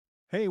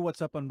Hey,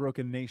 what's up,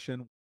 Unbroken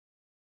Nation?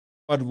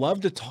 I'd love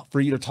to talk for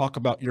you to talk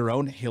about your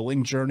own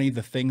healing journey,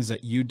 the things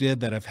that you did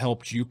that have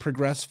helped you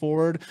progress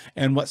forward,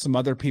 and what some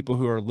other people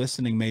who are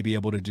listening may be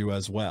able to do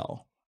as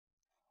well.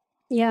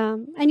 Yeah,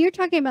 and you're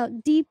talking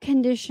about deep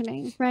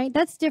conditioning, right?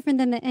 That's different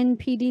than the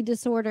NPD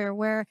disorder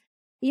where,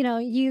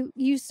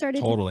 you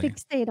started to Totally.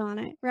 fixate on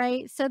it,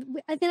 right? So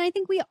I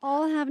think we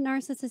all have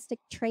narcissistic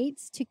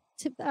traits to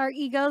our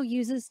ego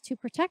uses to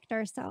protect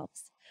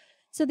ourselves.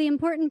 So the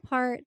important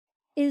part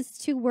is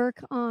to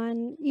work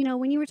on,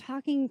 when you were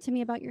talking to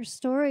me about your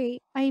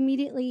story, I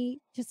immediately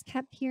just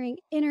kept hearing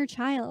inner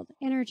child,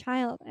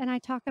 and I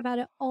talk about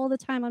it all the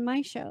time on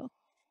my show.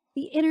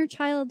 The inner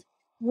child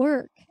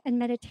work and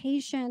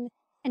meditation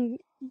and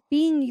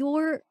being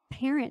your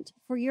parent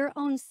for your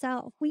own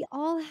self. We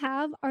all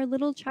have our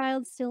little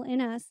child still in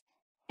us.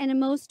 And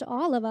most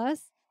all of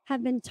us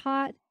have been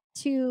taught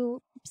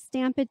to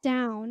stamp it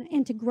down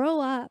and to grow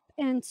up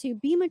and to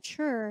be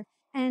mature.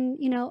 And,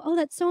 oh,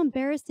 that's so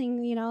embarrassing,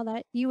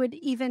 that you would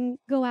even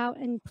go out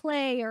and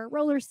play or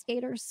roller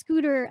skate or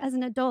scooter as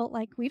an adult.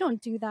 Like, we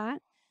don't do that.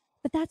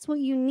 But that's what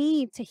you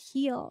need to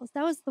heal.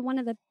 That was one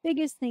of the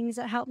biggest things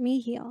that helped me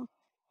heal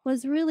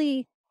was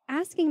really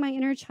asking my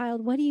inner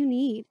child, what do you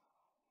need?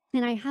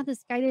 And I have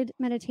this guided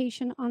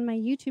meditation on my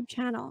YouTube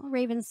channel,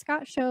 Raven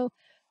Scott Show,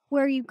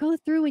 where you go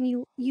through and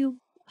you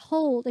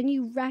hold and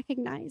you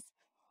recognize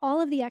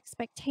all of the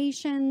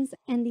expectations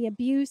and the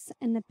abuse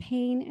and the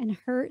pain and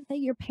hurt that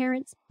your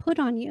parents put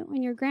on you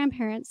and your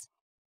grandparents,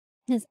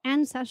 this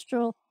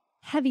ancestral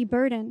heavy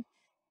burden,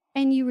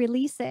 and you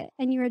release it,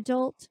 and your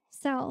adult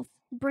self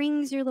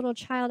brings your little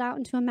child out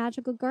into a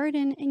magical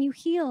garden and you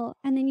heal,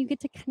 and then you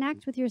get to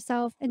connect with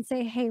yourself and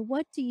say, hey,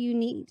 what do you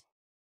need?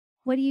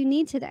 What do you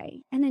need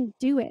today? And then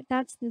do it.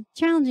 That's the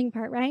challenging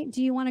part, right?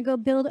 Do you want to go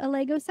build a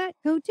Lego set?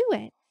 Go do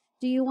it.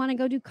 Do you want to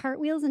go do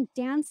cartwheels and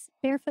dance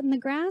barefoot in the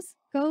grass?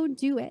 Go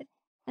do it.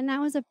 And that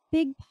was a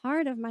big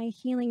part of my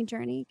healing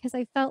journey because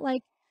I felt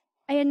like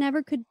I had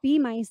never could be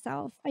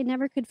myself. I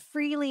never could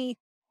freely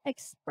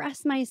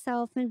express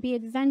myself and be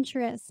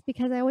adventurous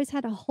because I always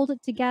had to hold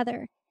it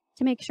together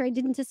to make sure I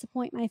didn't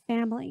disappoint my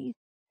family.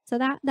 So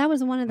that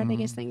was one of the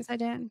biggest Mm. things I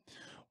did.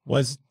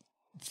 Was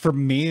for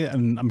me,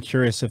 and I'm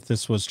curious if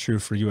this was true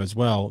for you as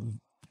well,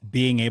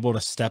 being able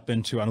to step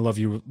into, I love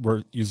you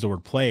word use the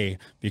word play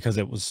because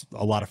it was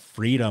a lot of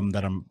freedom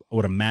that I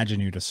would imagine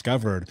you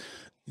discovered.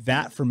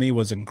 That for me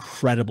was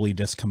incredibly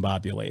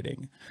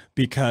discombobulating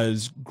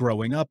because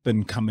growing up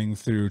and coming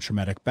through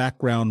traumatic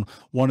background,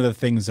 one of the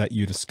things that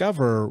you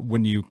discover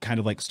when you kind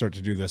of like start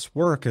to do this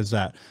work is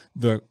that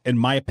in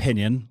my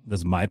opinion, this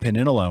is my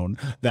opinion alone,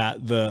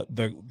 that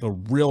the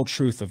real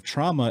truth of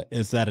trauma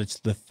is that it's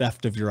the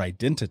theft of your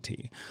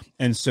identity.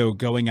 And so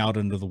going out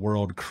into the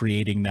world,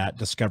 creating that,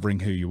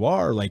 discovering who you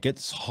are, like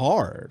it's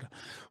hard.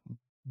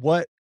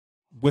 What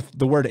with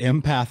the word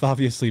empath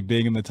obviously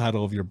being in the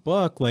title of your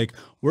book, like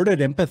where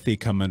did empathy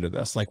come into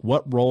this? Like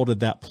what role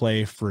did that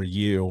play for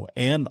you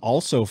and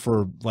also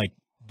for like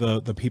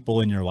the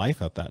people in your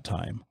life at that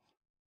time?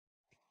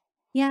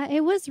 Yeah,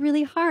 it was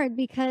really hard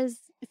because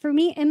for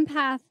me,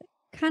 empath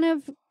kind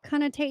of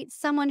connotates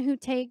someone who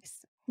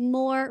takes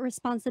more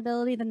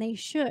responsibility than they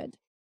should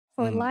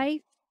for Mm.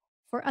 life,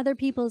 for other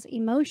people's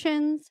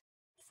emotions,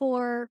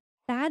 for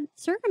bad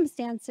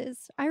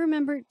circumstances. I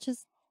remember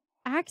just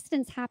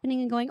accidents happening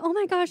and going, oh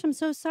my gosh, I'm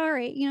so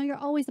sorry. You're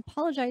always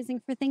apologizing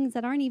for things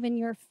that aren't even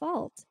your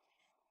fault.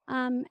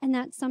 And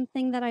that's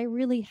something that I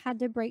really had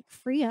to break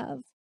free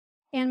of.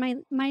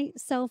 And my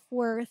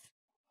self-worth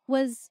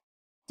was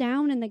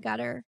down in the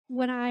gutter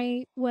when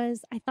I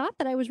thought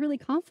that I was really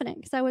confident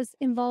because I was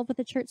involved with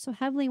the church so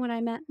heavily when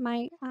I met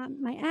my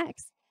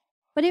ex,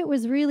 but it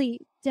was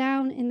really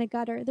down in the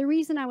gutter. The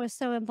reason I was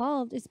so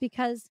involved is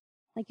because,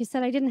 like you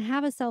said, I didn't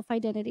have a self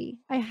identity.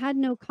 I had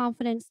no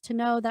confidence to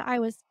know that I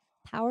was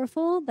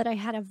powerful, that I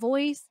had a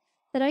voice,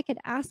 that I could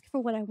ask for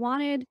what I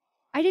wanted.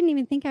 I didn't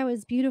even think I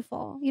was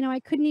beautiful. I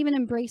couldn't even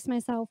embrace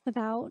myself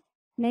without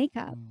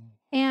makeup. Mm.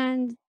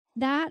 And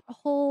that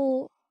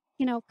whole,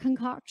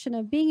 concoction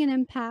of being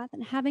an empath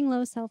and having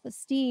low self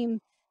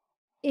esteem,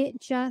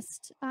 it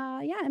just,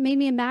 yeah, it made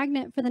me a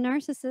magnet for the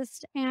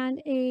narcissist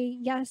and a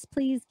yes,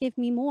 please give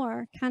me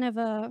more kind of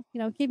a,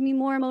 give me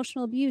more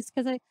emotional abuse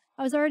because I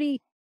was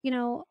already,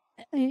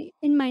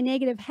 in my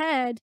negative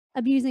head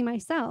abusing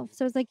myself.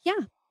 So it's like,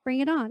 yeah, bring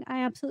it on.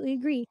 I absolutely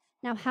agree.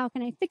 Now, how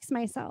can I fix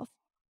myself?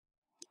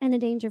 And the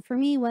danger for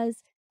me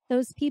was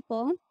those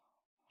people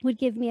would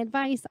give me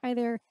advice,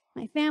 either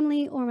my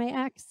family or my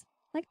ex,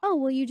 like, oh,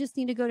 well, you just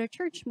need to go to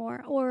church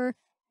more, or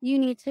you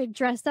need to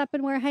dress up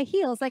and wear high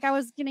heels. Like I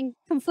was getting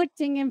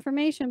conflicting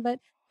information, but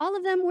all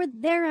of them were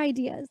their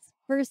ideas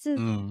versus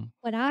Mm.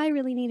 what I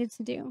really needed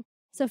to do.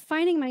 So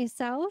finding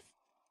myself,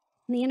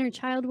 the inner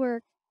child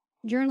work,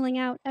 journaling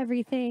out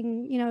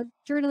everything,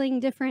 journaling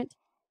different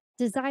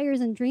desires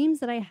and dreams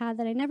that I had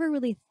that I never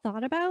really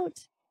thought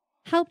about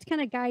helped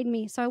kind of guide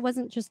me so I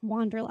wasn't just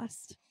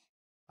wanderlust.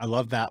 I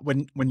love that.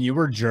 When you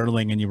were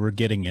journaling and you were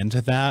getting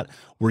into that,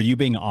 were you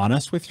being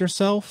honest with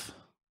yourself?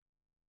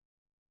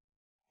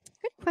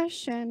 Good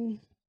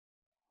question.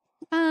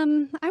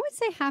 I would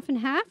say half and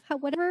half.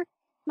 Whatever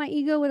my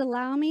ego would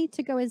allow me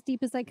to go as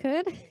deep as I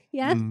could.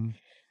 Yes.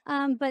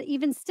 Mm, But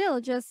even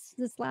still, just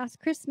this last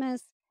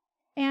Christmas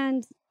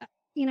and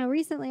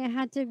recently I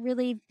had to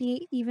really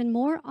be even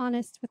more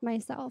honest with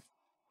myself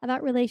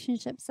about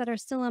relationships that are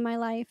still in my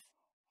life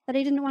that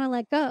I didn't want to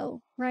let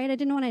go, right? I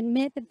didn't want to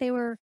admit that they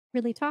were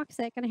really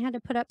toxic and I had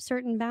to put up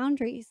certain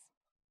boundaries.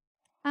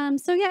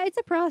 So yeah, it's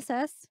a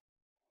process.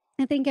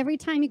 I think every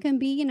time you can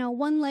be,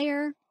 one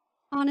layer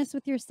honest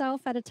with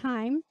yourself at a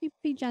time,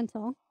 be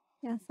gentle.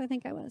 Yes, I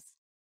think I was.